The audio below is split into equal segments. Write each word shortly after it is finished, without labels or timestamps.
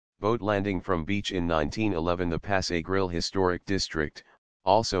Boat landing from beach in 1911. The Pass-a-Grille Historic District,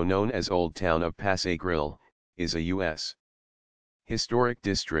 also known as Old Town of Pass-a-Grille, is a U.S. historic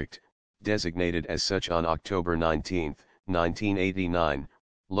district, designated as such on October 19, 1989,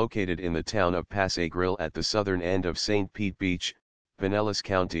 located in the town of Pass-a-Grille at the southern end of St. Pete Beach, Pinellas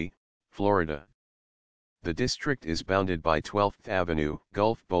County, Florida. The district is bounded by 12th Avenue,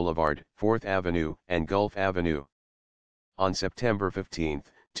 Gulf Boulevard, 4th Avenue, and Gulf Avenue. On September 15,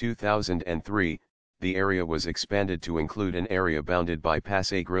 2003, the area was expanded to include an area bounded by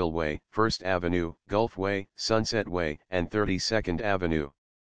Pass-a-Grille Way, 1st Avenue, Gulf Way, Sunset Way, and 32nd Avenue.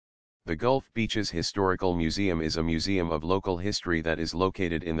 The Gulf Beaches Historical Museum is a museum of local history that is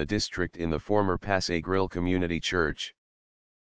located in the district in the former Pass-a-Grille Community Church.